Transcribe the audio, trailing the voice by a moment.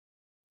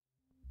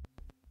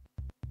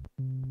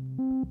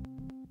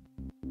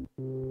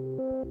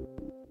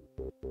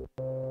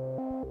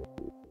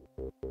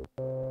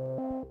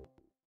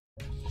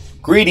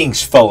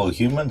Greetings, fellow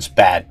humans.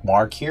 Bad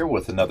Mark here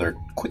with another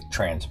quick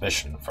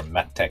transmission from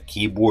Metre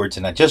keyboards,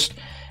 and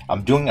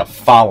I'm doing a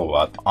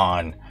follow-up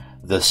on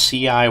the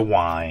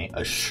CIY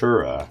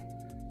Asura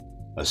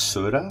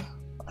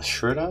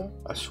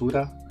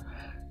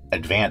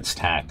Advanced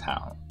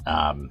Tactile.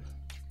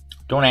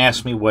 Don't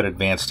ask me what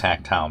Advanced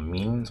Tactile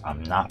means.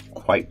 I'm not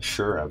quite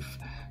sure. I've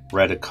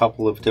read a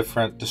couple of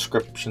different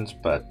descriptions,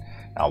 but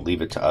I'll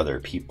leave it to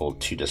other people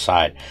to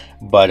decide.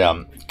 But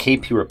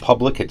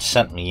KPRepublic had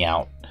sent me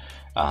out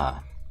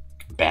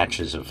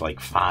batches of like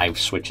 5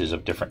 switches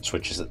of different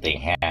switches that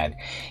they had,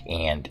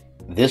 and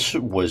this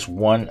was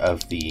one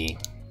of the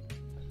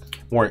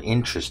more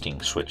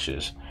interesting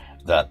switches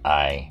that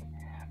I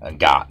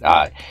got.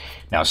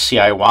 Now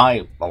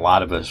CIY, a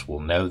lot of us will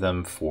know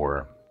them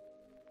for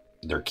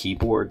their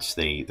keyboards.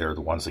 They're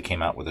the ones that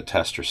came out with the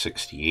Tester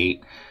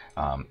 68.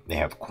 They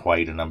have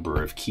quite a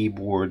number of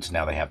keyboards.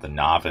 Now they have the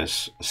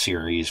Novice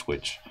series,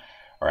 which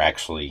are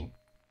actually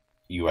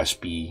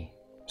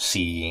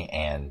USB-C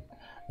and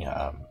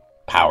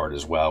powered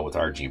as well with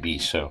RGB,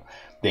 so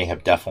they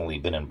have definitely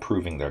been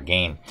improving their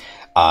game.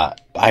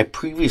 I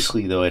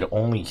previously, though, had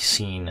only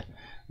seen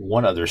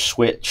one other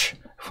switch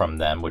from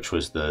them, which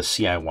was the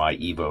CIY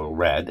Evo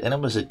Red, and it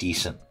was a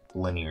decent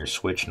linear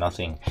switch,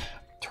 nothing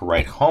to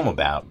write home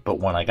about. But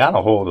when I got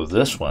a hold of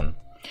this one,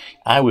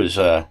 I was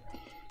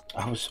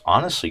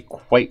honestly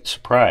quite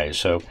surprised.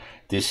 So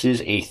this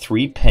is a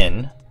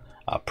 3-pin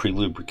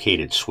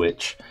pre-lubricated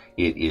switch.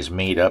 It is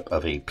made up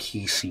of a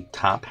PC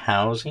top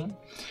housing,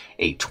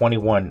 a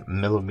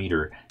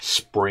 21mm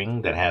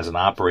spring that has an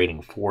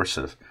operating force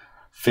of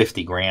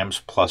 50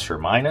 grams plus or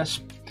minus.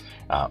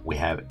 We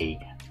have a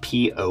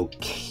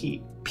POK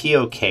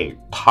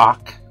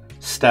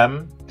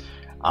stem,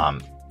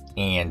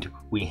 and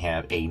we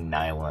have a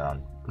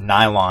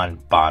nylon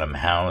bottom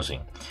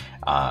housing.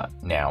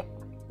 Now,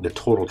 the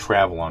total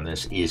travel on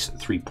this is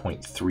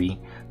 3.3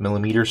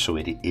 millimeters, so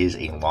it is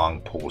a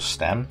long pole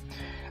stem.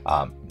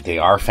 They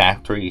are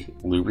factory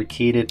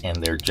lubricated,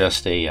 and they're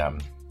just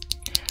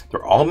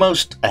they're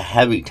almost a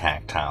heavy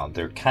tactile.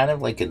 They're kind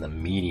of like in the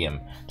medium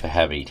to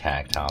heavy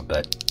tactile,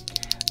 but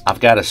I've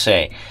got to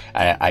say,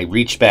 I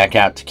reached back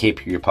out to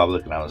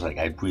KPRepublic and I was like,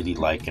 I'd really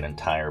like an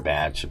entire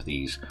batch of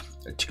these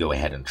to go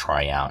ahead and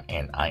try out,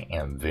 and I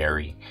am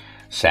very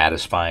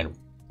satisfied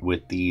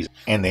with these.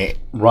 And they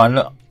run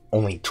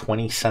only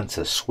 20 cents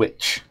a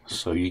switch,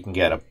 so you can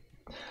get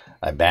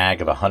a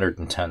bag of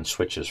 110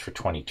 switches for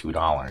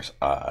 $22.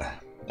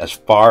 As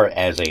far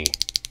as a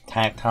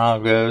tactile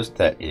goes,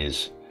 that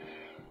is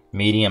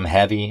medium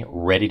heavy,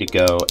 ready to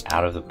go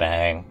out of the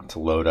bag to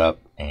load up.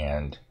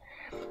 And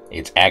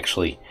it's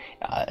actually,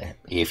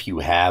 if you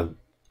have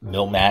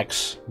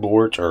Mil-Max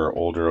boards or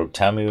older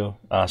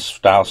Otemu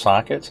style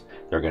sockets,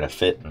 they're going to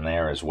fit in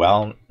there as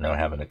well, no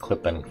having to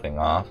clip anything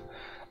off.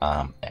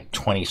 At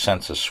 20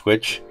 cents a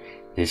switch,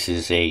 this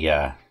is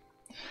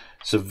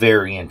it's a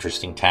very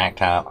interesting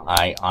tactile.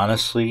 I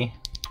honestly,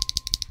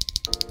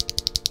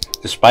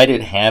 despite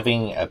it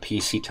having a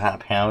PC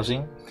top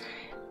housing,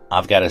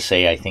 I've got to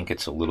say I think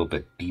it's a little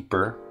bit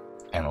deeper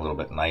and a little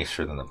bit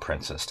nicer than the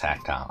Princess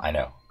tactile. I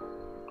know.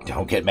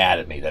 Don't get mad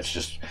at me. That's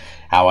just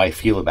how I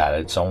feel about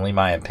it. It's only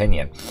my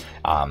opinion.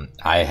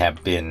 I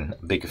have been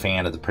a big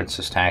fan of the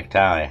Princess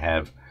tactile. I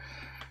have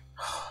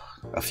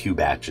a few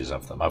batches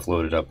of them. I've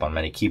loaded up on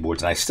many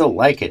keyboards, and I still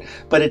like it,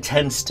 but it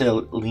tends to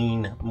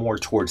lean more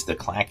towards the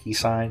clacky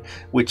side,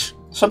 which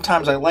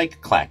sometimes I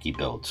like clacky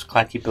builds.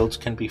 Clacky builds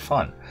can be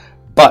fun.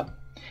 But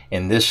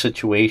in this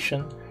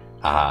situation,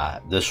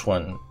 this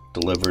one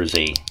delivers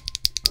a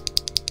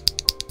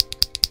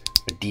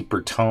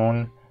deeper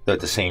tone, though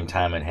at the same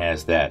time it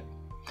has that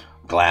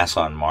glass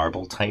on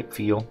marble type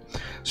feel.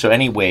 So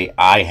anyway,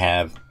 I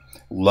have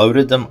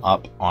loaded them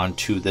up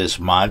onto this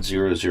Mod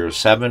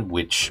 007,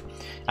 which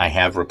I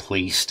have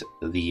replaced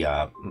the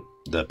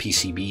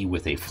PCB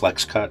with a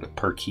flex cut, a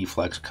per key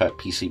flex cut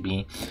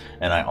PCB,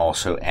 and I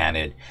also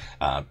added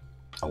a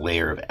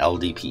layer of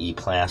LDPE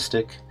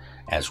plastic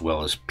as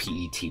well as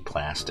PET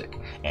plastic.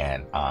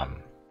 And I'll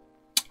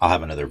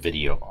have another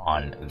video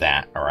on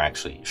that, or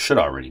actually should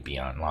already be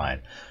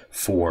online,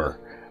 for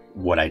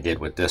what I did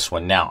with this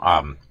one. Now,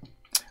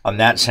 on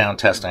that sound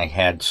test, I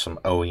had some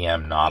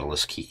OEM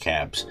Nautilus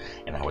keycaps,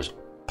 and I was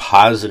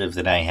positive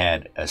that I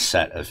had a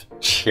set of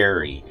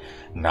Cherry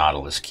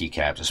Nautilus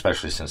keycaps,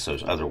 especially since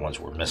those other ones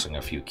were missing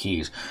a few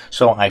keys.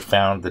 So I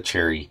found the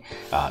Cherry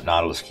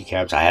Nautilus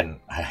keycaps.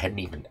 I hadn't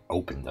even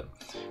opened them.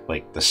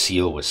 Like, the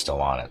seal was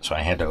still on it, so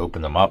I had to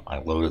open them up. I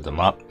loaded them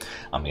up.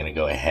 I'm going to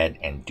go ahead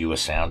and do a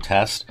sound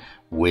test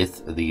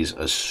with these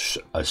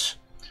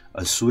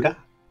Asura.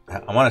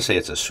 I want to say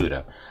it's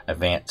Asura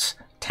Advanced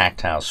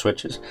Tactile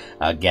Switches.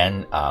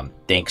 Again,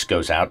 thanks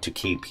goes out to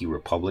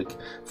KPRepublic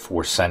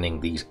for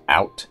sending these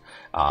out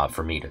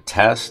for me to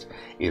test.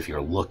 If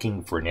you're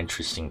looking for an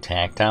interesting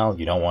tactile,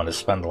 you don't want to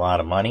spend a lot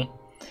of money,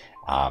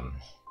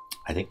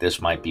 I think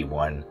this might be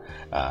one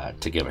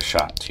to give a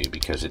shot to,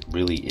 because it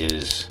really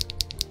is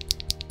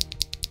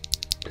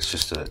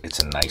it's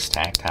a nice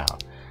tactile.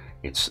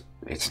 It's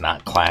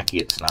not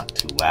clacky, it's not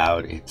too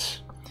loud,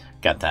 it's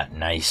got that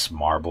nice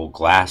marble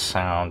glass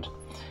sound,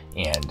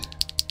 and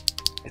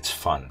it's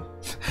fun.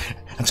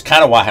 That's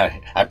kind of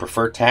why I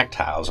prefer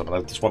tactiles.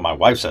 That's what my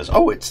wife says.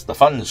 Oh, it's the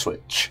fun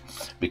switch,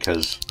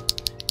 because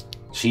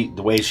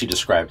the way she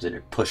describes it,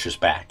 it pushes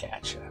back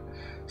at you.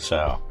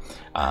 So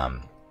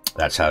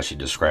that's how she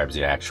describes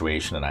the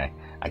actuation, and I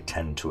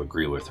tend to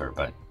agree with her.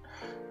 But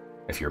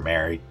if you're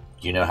married,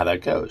 you know how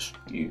that goes.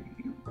 You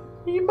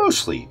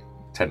mostly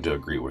tend to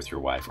agree with your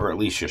wife, or at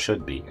least you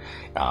should be.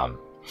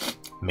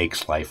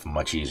 Makes life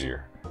much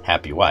easier.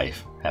 Happy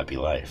wife, happy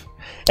life.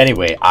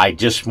 Anyway, I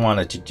just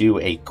wanted to do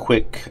a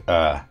quick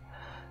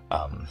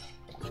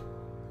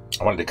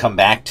I wanted to come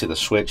back to the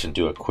Switch and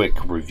do a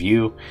quick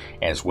review,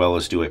 as well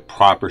as do a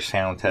proper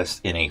sound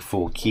test in a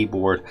full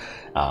keyboard.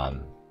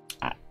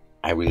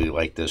 I really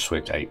like this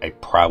Switch. I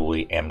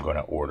probably am going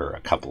to order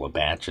a couple of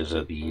batches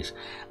of these.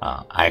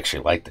 I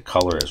actually like the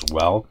color as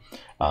well,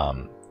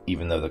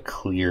 even though the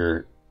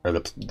clear, or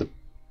the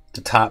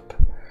top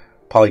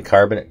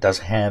polycarbonate does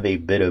have a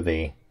bit of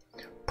a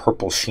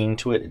purple sheen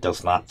to it. It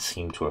does not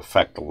seem to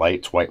affect the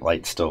lights. White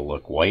lights still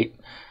look white,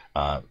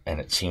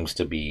 and it seems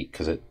to be,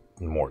 because it's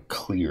more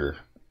clear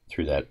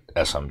through that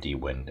SMD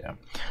window.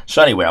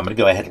 So anyway, I'm going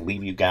to go ahead and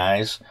leave you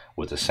guys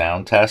with the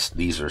sound test.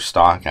 These are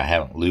stock. I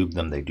haven't lubed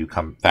them. They do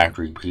come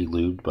factory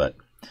pre-lubed, but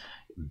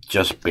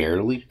just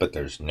barely. But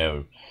there's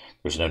no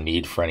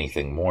need for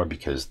anything more,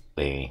 because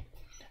they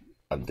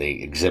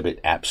exhibit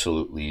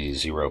absolutely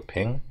zero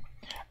ping,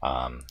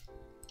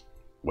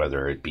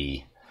 whether it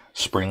be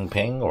spring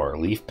ping or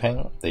leaf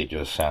ping. They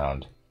just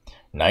sound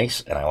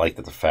nice, and I like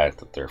the fact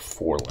that they're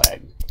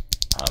 4-leg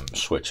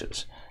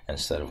switches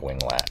instead of wing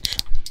latch.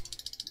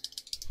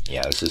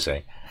 Yeah, this is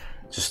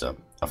just a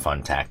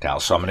fun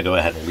tactile. So I'm going to go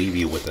ahead and leave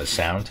you with a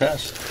sound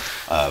test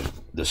of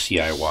the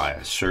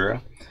CIY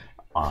Asura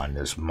on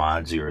this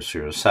Mod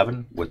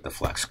 007 with the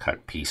Flex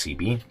Cut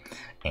PCB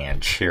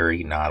and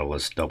Cherry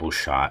Nautilus double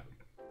shot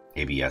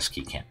ABS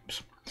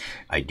keycaps.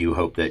 I do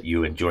hope that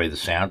you enjoy the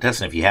sound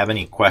test, and if you have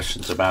any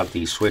questions about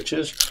these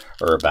switches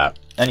or about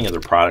any other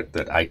product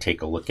that I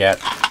take a look at,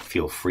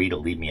 feel free to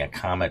leave me a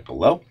comment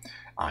below.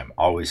 I'm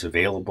always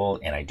available,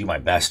 and I do my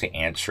best to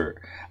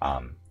answer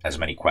as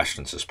many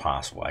questions as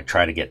possible. I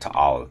try to get to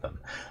all of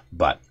them.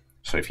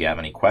 So if you have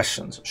any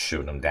questions,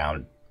 shoot them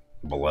down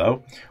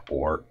below,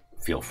 or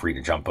feel free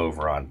to jump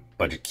over on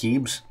Budget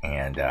Keebs,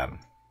 and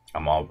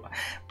I'm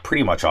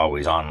pretty much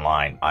always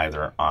online,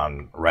 either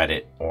on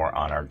Reddit or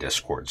on our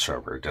Discord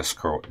server,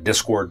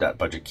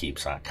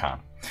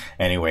 discord.budgetkeebs.com.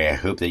 Anyway, I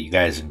hope that you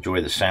guys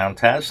enjoy the sound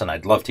test, and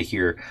I'd love to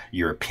hear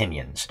your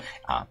opinions.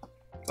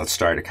 Let's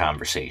start a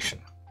conversation.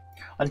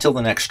 Until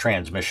the next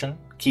transmission,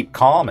 keep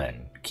calm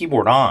and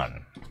keyboard on.